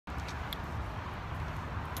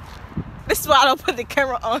This is why I don't put the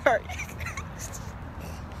camera on her.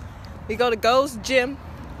 We go to Go's gym.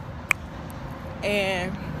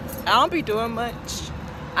 And I don't be doing much.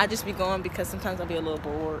 I just be going because sometimes I'll be a little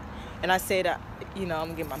bored. And I say that, you know, I'm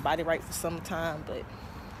going to get my body right for some time, but...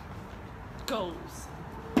 Goes.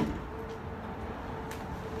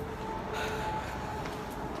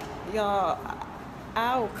 Y'all,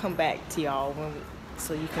 I'll come back to y'all when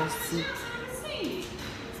so you can see. See.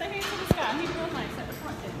 Say hey to this guy. He's real nice at the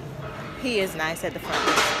front end. He is nice at the front.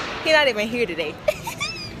 He's not even here today.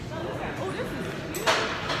 Oh, this is cute.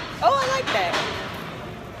 Oh, I like that.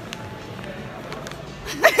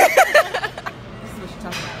 This is what you're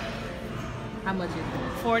talking about. How much is it?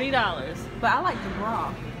 $40. But I like the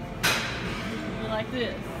bra. You like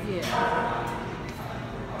this? Yeah.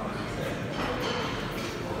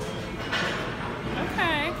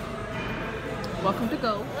 Okay. Welcome to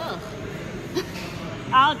Go. Ugh.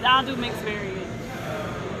 I'll do mixed variant.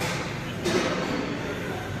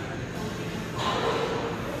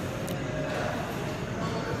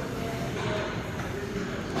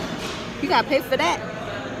 You gotta pay for that.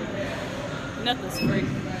 Nothing's free.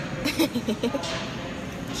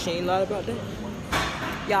 She ain't lied about that.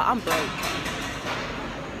 Y'all, I'm broke.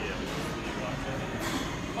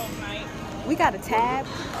 Boat night. We got a tab.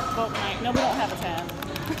 Boat night. No, we don't have a tab.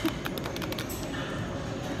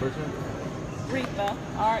 First one? Retha.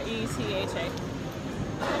 R-E-T-H-A.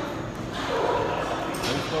 How do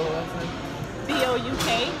you spell the last name?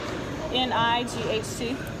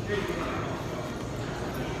 B-O-U-K-N-I-G-H-T.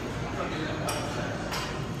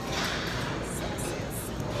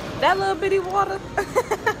 That little bitty water.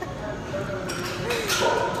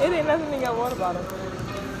 It ain't nothing in your water bottle.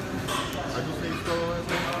 How'd you say you spell the last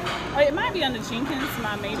name? Oh, it might be under Jenkins,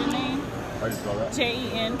 my maiden name. How do you spell that?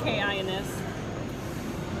 Jenkins.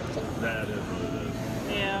 That is what it is.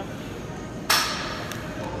 Yeah.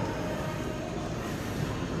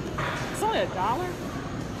 It's only $1.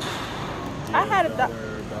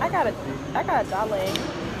 I got a dollar in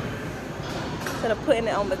instead of putting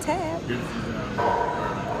it on the tab. You're just using it on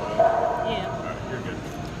Yeah. Alright, you're good.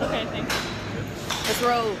 Okay, thank you. Let's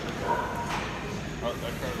roll. Oh,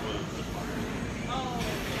 that card was...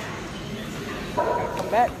 Come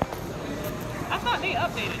back. I thought they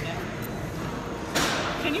updated that.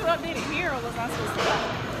 Can you update it here, or was I supposed to?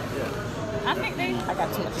 Yeah. I think they. I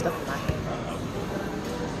got too much stuff in my hand.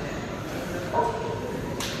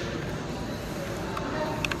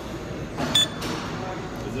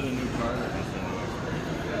 Is it a new card or just a new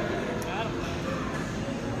expiration? I don't know.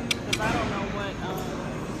 Because I don't know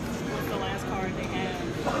what's the last card they had.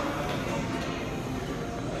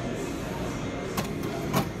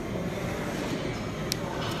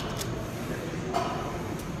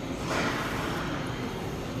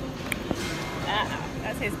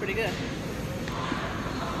 That tastes pretty good.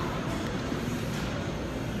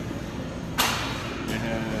 They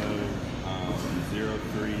have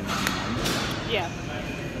 0399. Yeah,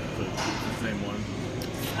 So it's the same one.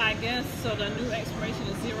 I guess. So the new expiration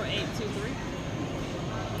is 0823.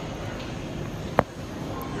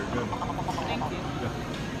 You're good. Thank you. Yeah.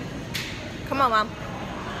 Come on, Mom.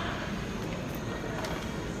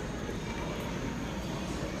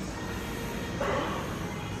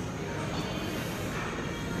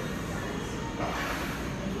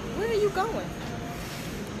 Where are you going?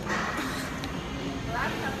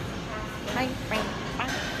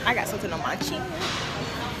 I got something on my chin.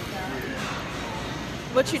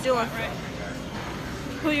 What you doing? Right.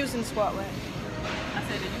 Who using the squat rack? I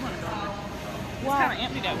said, did you want to go? It's Why? kind of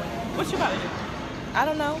empty that way. What you about to do? I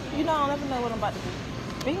don't know. You know, I'll never know what I'm about to do.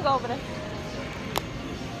 We can go over there.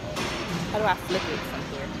 How do I flip it from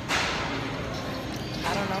here?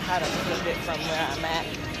 I don't know how to flip it from where I'm at.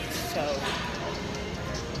 So,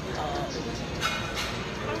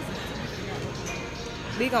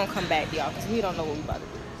 we gonna come back, y'all, because we don't know what we about to do.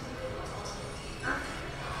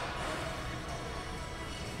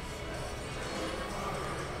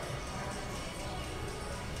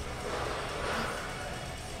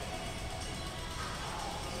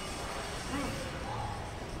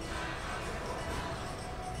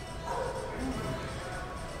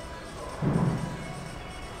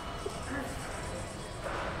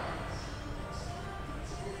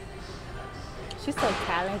 She's so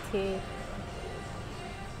talented.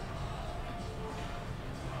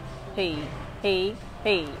 Hey, hey,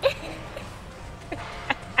 hey.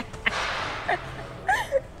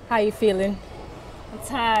 How you feeling? I'm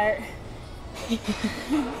tired.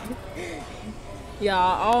 Y'all,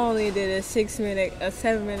 I only did a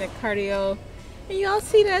 7-minute cardio. And y'all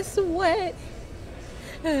see that sweat?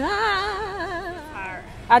 Ah. Tired.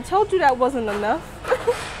 I told you that wasn't enough.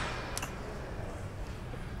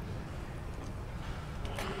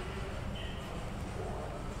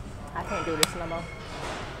 do this no more.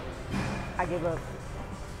 I give up.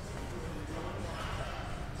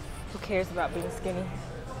 Who cares about being skinny?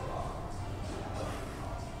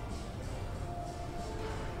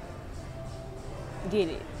 Get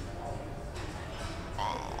it.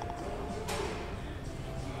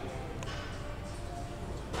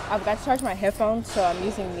 I forgot to charge my headphones, so I'm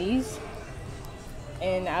using these.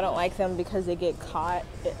 And I don't like them because they get caught.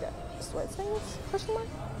 Sweat stains? Question mark?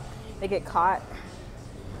 They get caught.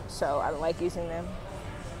 So I don't like using them.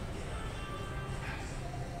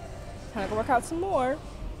 Time to go work out some more.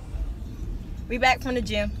 We back from the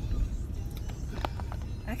gym.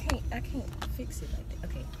 I can't fix it like that.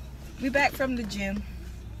 Okay. We back from the gym.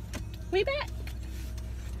 We back.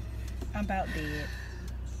 I'm about dead.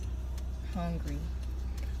 Hungry.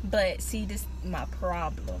 But see, this is my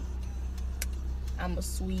problem. I'm a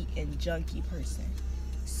sweet and junky person.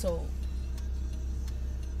 So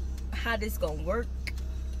how this gonna work,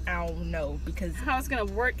 I don't know, because how it's gonna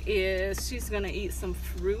work is she's gonna eat some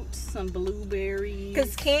fruit, some blueberries.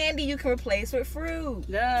 Because candy you can replace with fruit.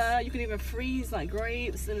 Yeah, you can even freeze like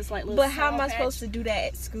grapes, and it's like little. But how am I supposed to do that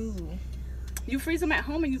at school? You freeze them at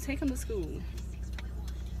home and you take them to school.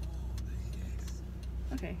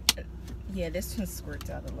 Okay. Yeah, this one squirts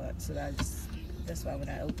out a lot, so that's why when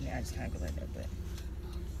I open it, I just kind of go like that.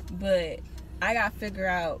 But I gotta figure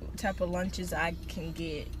out what type of lunches I can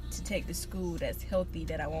get to take to school that's healthy,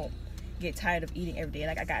 that I won't get tired of eating every day.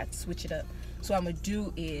 Like, I gotta switch it up. So what I'm gonna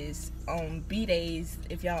do is on B days,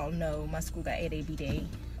 if y'all know, my school got 8A B day.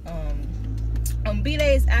 On B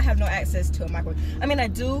days, I have no access to a microwave. I mean, I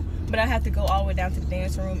do, but I have to go all the way down to the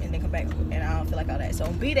dance room and then come back, and I don't feel like all that. So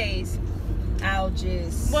on B days, I'll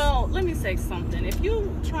just... Well, let me say something. If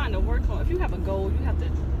you trying to work on, if you have a goal, you have to,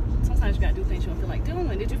 sometimes you gotta do things you don't feel like doing.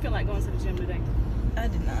 Did you feel like going to the gym today? I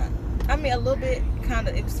did not. I mean, a little bit, kind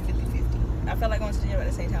of, it was 50-50. I felt like going to the gym at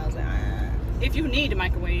the same time. I was like, If you need a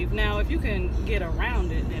microwave. Now, if you can get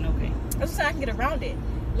around it, then okay. I was saying I can get around it.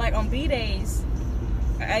 Like on B days,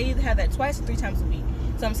 I either have that twice or 3 times a week.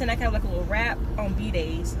 So I'm saying I can have like a little wrap on B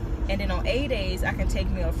days. And then on A days, I can take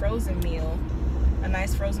me a frozen meal, a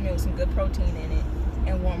nice frozen meal with some good protein in it,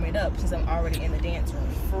 and warm it up since I'm already in the dance room.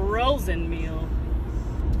 Frozen meal.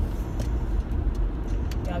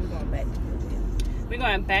 Y'all be going back to Goodwill. We're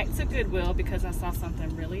going back to Goodwill because I saw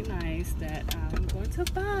something really nice that I'm going to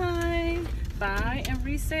buy and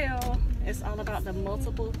resell. It's all about the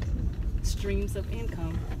multiple streams of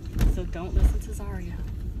income. So don't listen to Zaria.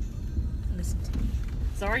 Listen to me.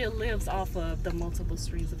 Zaria lives off of the multiple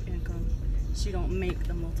streams of income. She don't make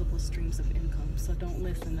the multiple streams of income, so don't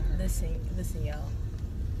listen to her. Listen, y'all.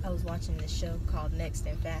 I was watching this show called Next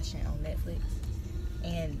in Fashion on Netflix,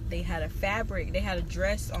 and they had a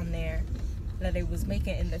dress on there that they was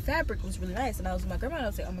making, and the fabric was really nice. And I was with my grandma, and I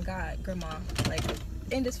was like, oh my God, grandma, like,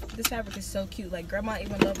 and this fabric is so cute. Like, grandma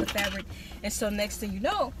even loved the fabric. And so next thing you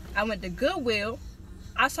know, I went to Goodwill.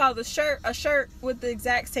 I saw a shirt with the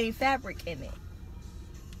exact same fabric in it.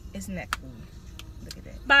 Isn't that cool? Look at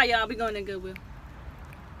that. Bye, y'all. We going to Goodwill.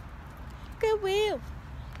 Goodwill.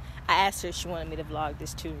 I asked her if she wanted me to vlog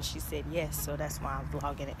this too, and she said yes, so that's why I'm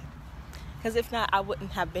vlogging it. Because if not, I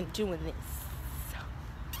wouldn't have been doing this.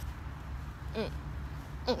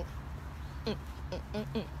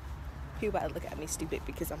 People about to look at me stupid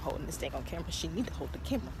because I'm holding this thing on camera. She need to hold the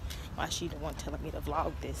camera. Why she the one telling me to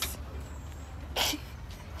vlog this?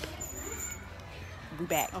 We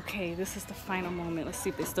back. Okay, this is the final moment. Let's see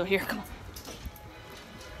if they're still here. Come on.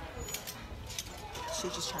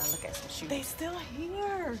 She's just trying to look at some shoes. They still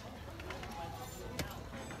here.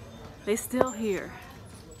 They still here.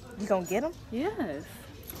 You gonna get them? Yes.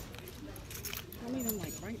 I need them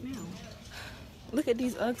like right now. Look at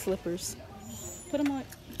these Ugg slippers. Put them on.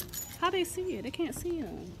 How they see it? They can't see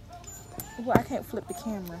them. Well, I can't flip the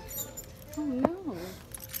camera. Oh no.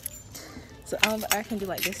 So I can do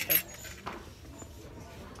like this stuff.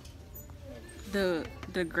 The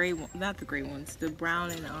gray one, not the gray ones. The brown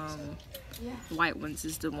and white ones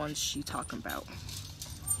is the ones she talking about.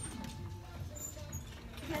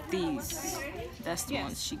 These, that's the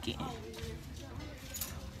ones she getting.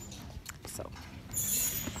 So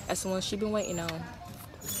that's the ones she been waiting on.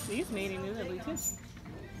 These made in Italy too.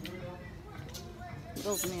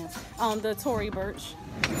 Those men. The Tory Burch.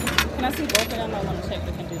 Can I see both of them? I want to check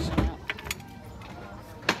the condition out.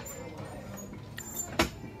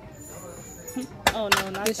 Oh no,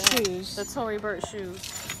 not the that. shoes. The Tory Burch shoes.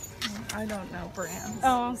 I don't know brands.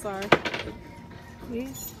 Oh, I'm sorry.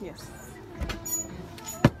 These? Yes.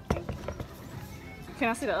 Can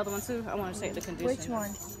I see the other one too? I want to check the condition. Which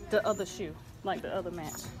one? The other shoe, like the other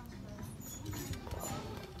match.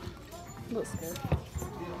 Looks good.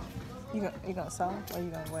 You gonna sew them or you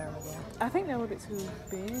gonna wear them again? I think they're a little bit too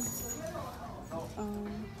big.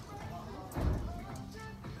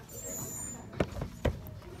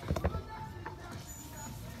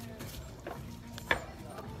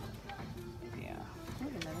 Yeah. Wait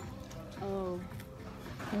a minute. Oh.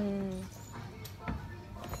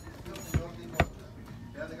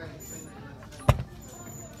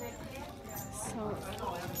 So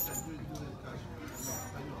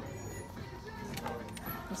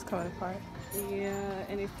It's coming apart. yeah,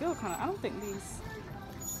 and they feel kind of. I don't think these.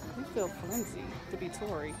 They feel flimsy to be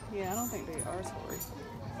Tory. Yeah, I don't think they are Tory.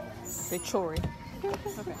 They chory.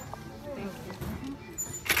 Okay. Thank you.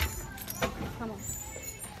 Come on.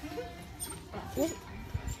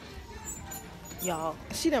 Y'all,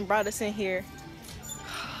 she done brought us in here.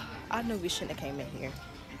 I knew we shouldn't have came in here.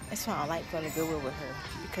 That's why I like going to Goodwill with her.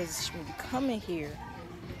 Because when you come in here,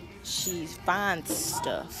 she finds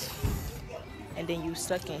stuff. And then you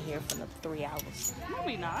stuck in here for the 3 hours. No,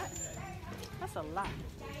 we not. That's a lot.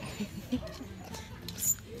 I'll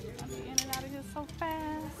be in and out of here so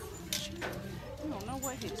fast. You don't know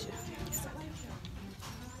what hit you.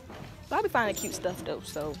 But I be finding cute stuff though,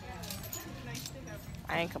 so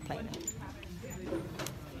I ain't complaining.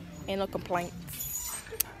 Ain't no complaints.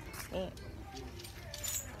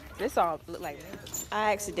 This all look like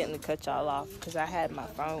I accidentally cut y'all off because I had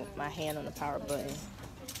my hand on the power button,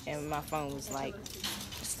 and my phone was like,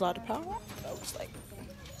 "Start the power off." I was like,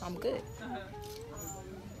 "I'm good."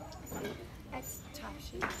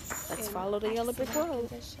 Let's follow the yellow brick road.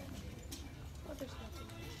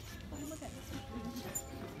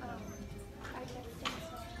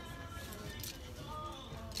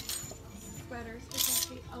 Sweaters,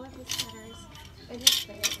 because all of the sweaters in his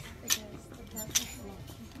face because the pants are small.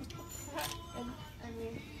 And I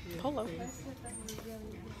mean, Polo. most of them were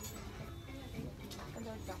really good. And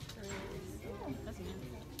they're doctors.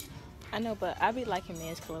 I know, but I be liking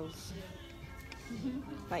men's clothes.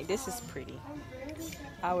 Like this is pretty.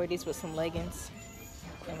 I wear these with some leggings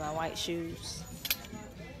and my white shoes.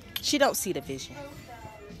 She don't see the vision.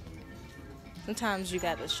 Sometimes you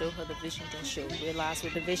gotta show her the vision, then she'll realize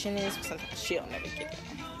what the vision is. But sometimes she'll never get it.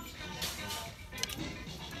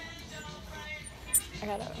 I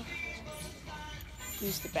gotta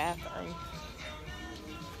use the bathroom.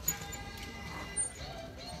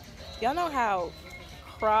 Y'all know how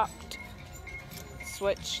cropped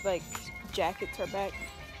like jackets are back?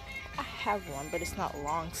 I have one, but it's not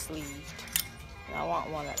long sleeved. And I want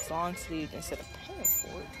one that's long sleeved instead of paying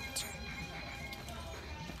for it.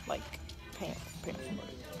 Like paying for it,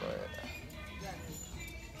 but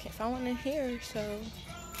can't find one in here, so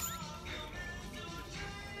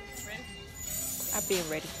I've been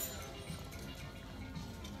ready.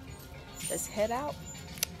 Let's head out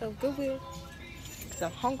of Goodwill because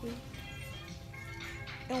I'm hungry.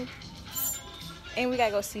 And we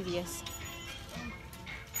gotta go CVS.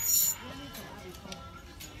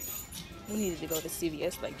 We needed to go to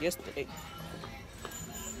CVS like yesterday.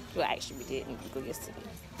 Well, actually, we did need to go yesterday.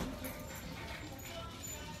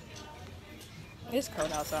 It's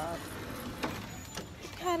cold outside.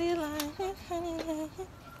 I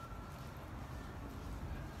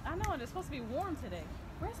know, and it's supposed to be warm today.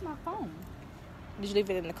 Where's my phone? Did you leave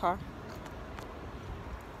it in the car?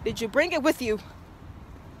 Did you bring it with you?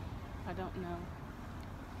 I don't know.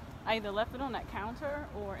 I either left it on that counter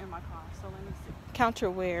or in my car, so let me see.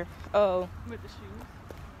 Counter where? Oh. With the shoes.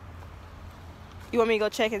 You want me to go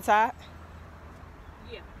check inside?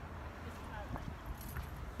 Yeah.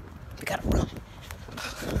 We gotta run.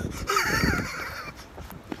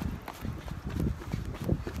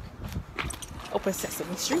 Open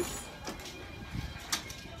Sesame Street.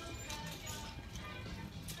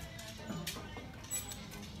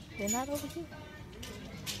 They're not over here.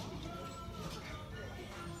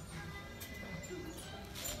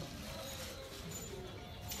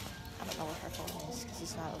 I don't know where her phone is because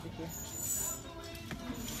it's not over here.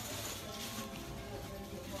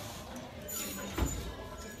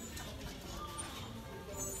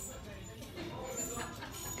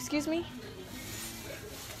 Excuse me?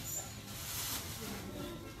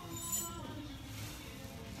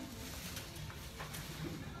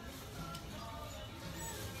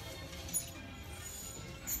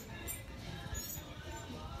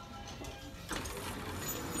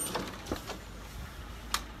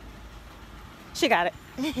 She got it.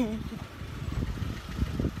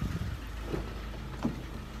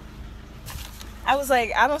 I was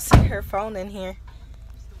like, I don't see her phone in here.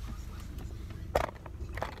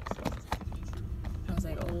 I was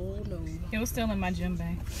like, oh no. It was still in my gym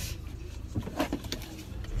bag.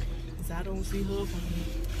 Cause I don't see her phone.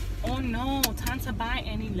 Oh no, time to buy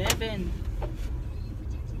an 11.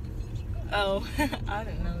 Oh, I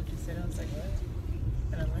didn't know what you said. I was like,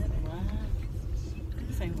 what? At 11. Wow.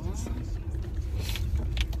 Say what?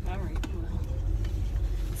 All right.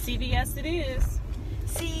 CVS it is.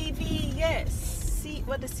 CVS.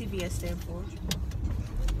 What does CVS stand for?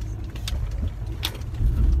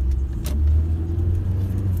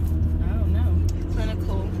 I don't know.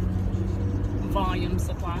 Clinical Volume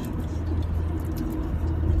supply.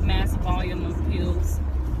 Mass volume of pills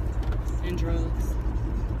and drugs.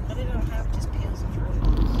 But they don't have just pills and drugs.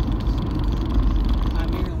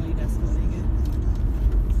 Primarily, that's what they get.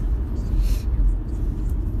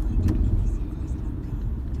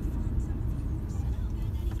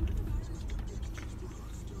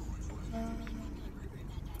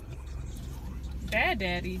 Bad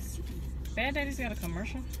Daddies. Bad Daddies got a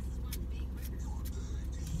commercial?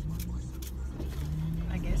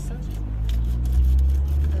 I guess so.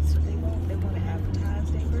 That's what they want. They want to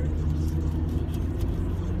advertise their burgers.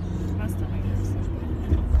 My stomach hurts.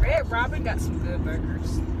 Red Robin got some good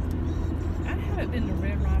burgers. I haven't been to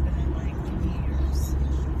Red Robin in like years.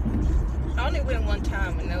 I only went one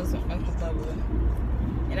time, and that was on Uncle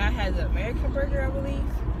Bubba. And I had the American burger, I believe,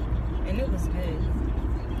 and it was good.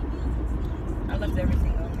 I left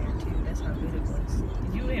everything on there too. That's how good it was.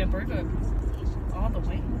 You ate a burger all the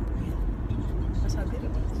way? That's how good it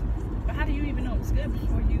was. But how do you even know it was good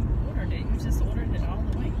before you ordered it? You just ordered it all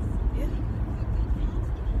the way. Yeah.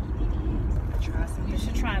 Try some. You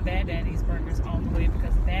should try Bad Daddy's burgers all the way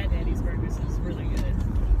because Bad Daddy's burgers is really good.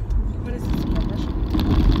 What is this commercial?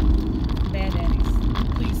 Bad Daddy's,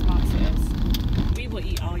 please sponsor us. We will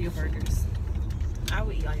eat all your burgers. I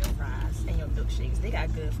would eat all your fries and your milkshakes. They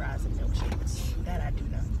got good fries and milkshakes. That I do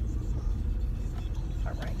know.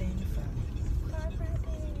 Park right there in the front. Park right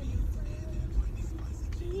there in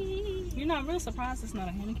the front. You're not real surprised it's not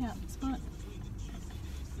a handicap spot?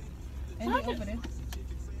 And they open it.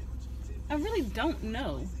 I really don't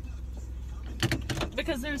know.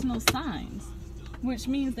 Because there's no signs. Which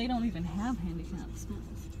means they don't even have handicap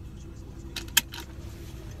spots.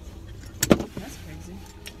 That's crazy.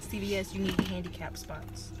 CVS, you need handicap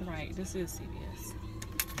spots. Right, this is CVS.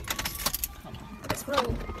 Come on. Let's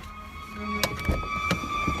roll.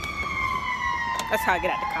 That's how I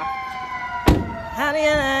get out the car. How do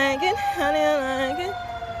you like it? How do you like it?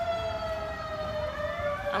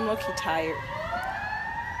 I'm low-key tired.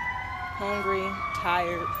 Hungry,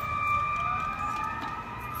 tired.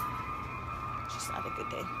 Just not a good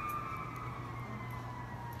day.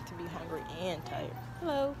 To be hungry and tired.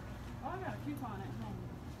 Hello. Oh, I got a coupon at home.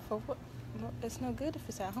 For what? Well, it's no good if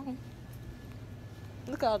it's at home.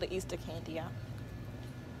 Look at all the Easter candy out.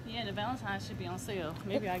 Yeah, the Valentine's should be on sale.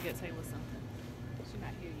 Maybe I get Taylor something. She's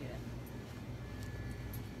not here yet.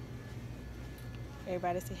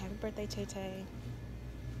 Everybody say happy birthday, Tay Tay.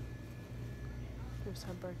 It was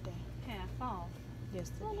her birthday Half off.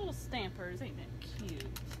 yesterday. Oh, little stampers. Ain't that cute?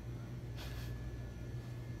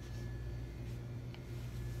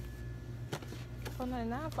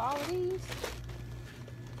 $4.99 for all of these.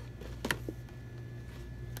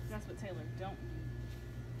 That's what Taylor don't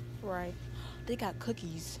need. Right. They got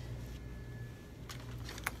cookies.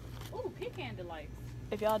 Ooh, pecan delights.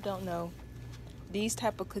 If y'all don't know, these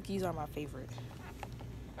type of cookies are my favorite.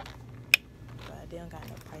 But they don't got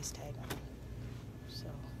no price tag on them. So,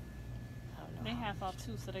 I don't know. They how half much. off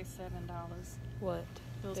too, so they $7. What?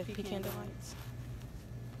 Those The pecan delights.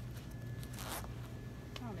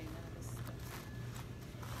 I don't need none of this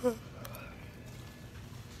stuff.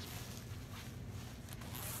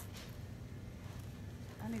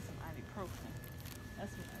 I need some ibuprofen.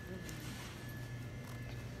 That's what I really need.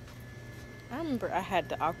 I remember I had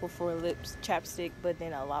the Aquaphor lips chapstick, but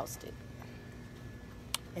then I lost it.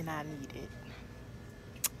 And I need it.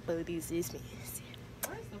 But this is me.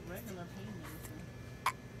 Where's the regular pain medicine?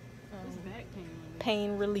 Where's back pain relief?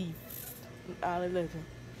 Pain relief. All 11.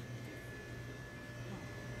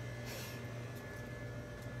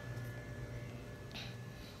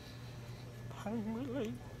 Pain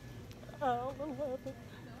relief. All 11.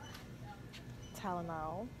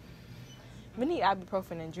 Tylenol. We need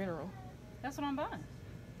ibuprofen in general. That's what I'm buying.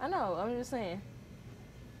 I know. I'm just saying.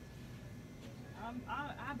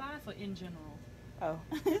 I buy for in general. Oh,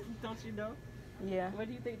 Don't you know? yeah. Where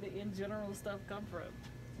do you think the in general stuff come from?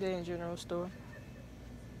 The in general store.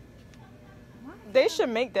 Why? They should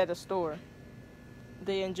make that a store.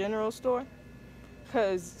 The in general store.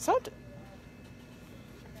 Because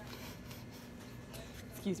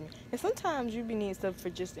excuse me. And sometimes you be needing stuff for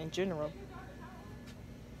just in general.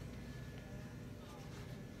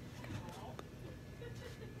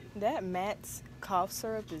 That Matt's cough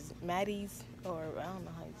syrup is Maddie's, or I don't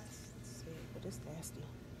know how you say it, but it's nasty.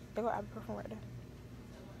 They got ibuprofen right there.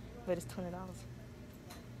 But it's $20.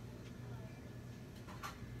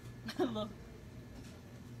 Look,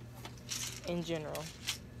 In general.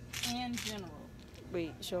 in general.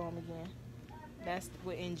 Wait, show them again. That's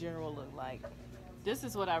what in general look like. This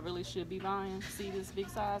is what I really should be buying. See this big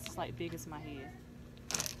size? It's like big as my head.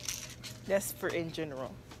 That's for in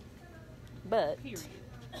general. But Period.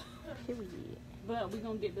 period. But we're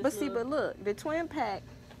gonna get this But see, little but look, the twin pack.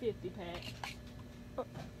 50 pack. Oh.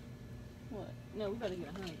 What? No, we better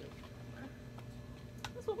get 100.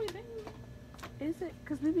 That's what we do. Is it?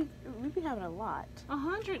 Cause we be having a lot.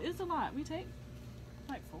 100 is a lot. We take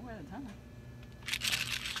like 4 at a time.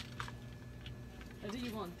 Or do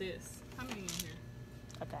you want this? How many in here?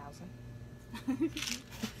 1,000.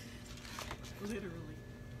 Literally.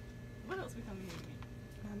 What else we coming here to get?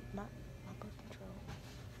 My birth control.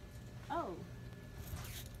 Oh.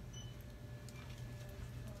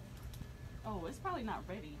 Oh, it's probably not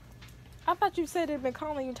ready. I thought you said they'd been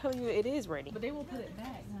calling you, telling you it is ready. But they will put it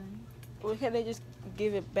back, honey. Well, can they just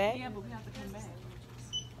give it back? Yeah, but we have to come back.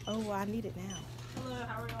 Oh, well, I need it now. Hello,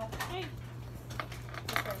 how are y'all? Hey.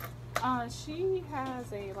 She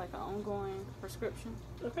has a like an ongoing prescription.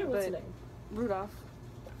 Okay, what's the But- name? Rudolph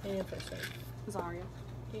And first name. Zaria.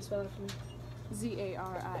 Can you spell it for me?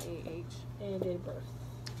 ZARIAH. And date of birth.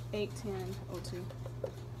 8/10/02.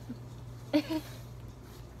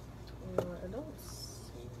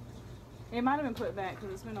 Adults. It might have been put back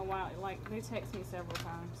because it's been a while. Like they text me several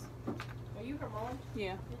times. Are you her mom?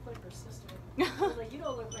 Yeah. You look like her sister. I was like, you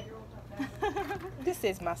don't look like your own family. This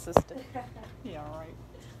is my sister. Yeah, all right.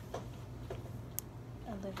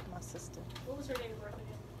 I live with my sister. What was her date of birth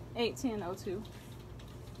again? 8/10/02.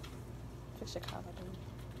 For Chicago, dude.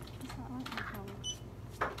 It's not like my color.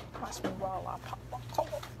 Watch me while I pop my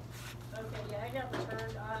collar. Okay, yeah, I got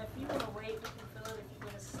returned. If you want to wait, we can fill it if you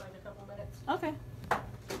give us like a couple minutes. Okay.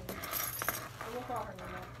 And we'll call her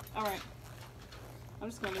now. All right. I'm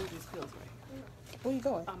just gonna move these pills right. Where you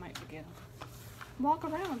going? I might forget them. Walk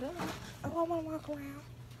around, duh. Oh, I want to walk around.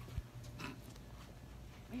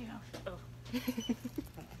 Yeah. Oh.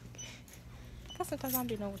 Cause sometimes I don't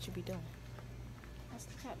be know what you be doing. Let's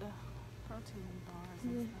look at the protein bars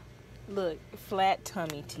and stuff. Look, flat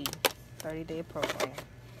tummy tea, 30-day program,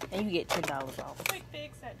 and you get $10 off. Quick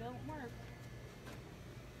fix that don't work.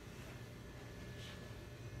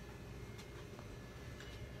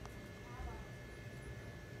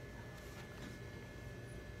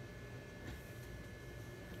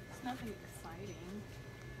 It's nothing exciting.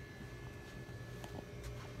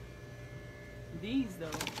 These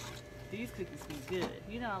though, these cookies be good.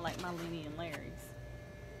 You know I like my Lenny and Larry's.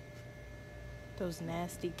 Those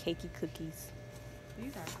nasty cakey cookies.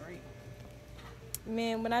 These are great.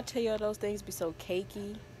 Man, when I tell you those things be so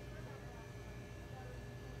cakey.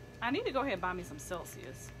 I need to go ahead and buy me some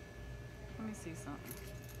Celsius. Let me see something.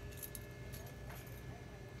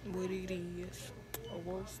 What it is. A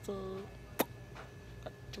roaster. I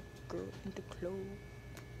took a girl in the club.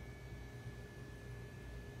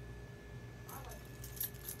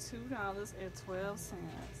 $2.12 a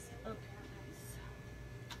piece.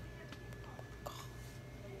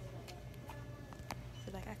 I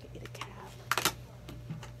feel like I could eat a cow.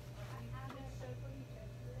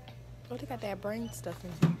 Oh, they got that brain stuff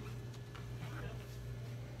in here.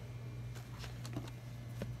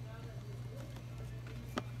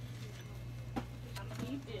 I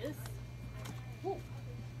need this. Ooh.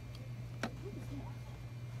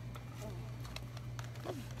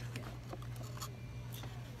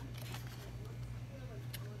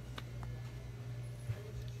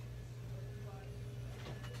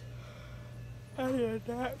 I did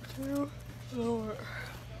that too. Lord.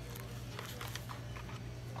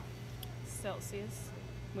 Celsius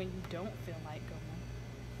when you don't feel like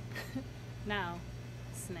going. Now,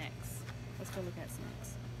 snacks. Let's go look at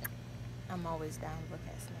snacks. I'm always down to look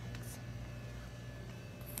at snacks.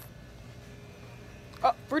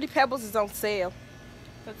 Oh, Fruity Pebbles is on sale.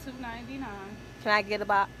 For $2.99. Can I get a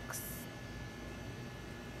box?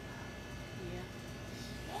 Yeah.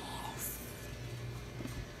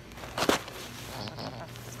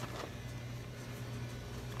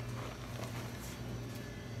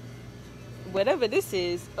 Whatever this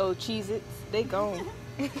is, oh, Cheez-Its, they gone.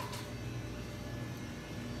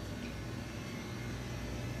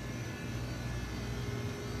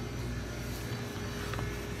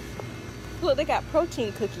 Look, they got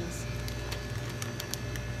protein cookies.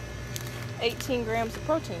 18 grams of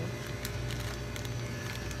protein.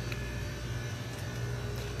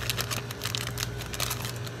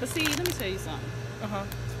 But see, let me tell you something. Uh-huh.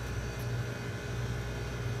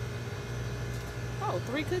 Oh,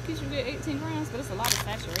 3 cookies, you get 18 grams, but it's a lot of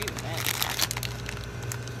saturated fat.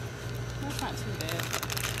 That's not too bad.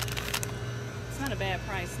 not a bad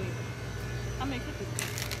price neither. How many cookies?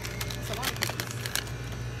 That's a lot of cookies.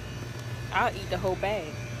 I'll eat the whole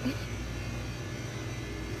bag.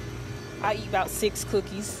 I eat about 6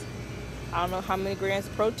 cookies. I don't know how many grams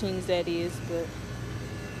of proteins that is, but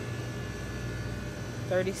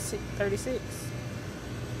 36.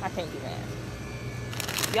 I can't do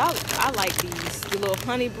math. Y'all, I like these. The little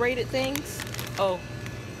honey braided things. Oh,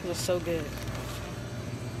 they're so good.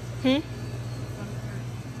 I'm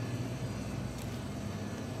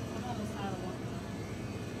on the side of one.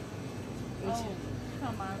 Oh,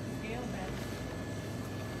 come on, scale back.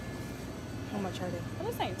 How much are they?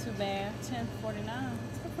 Well, this ain't too bad. $10.49. $10.49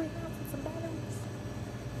 for some bottoms.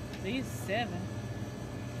 These 7.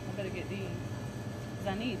 I better get these. Cause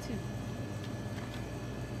I need 2.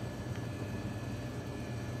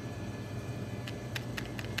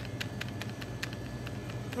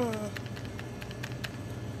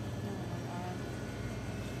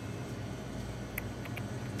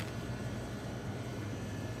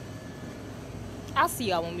 I'll see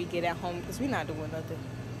y'all when we get at home because we're not doing nothing.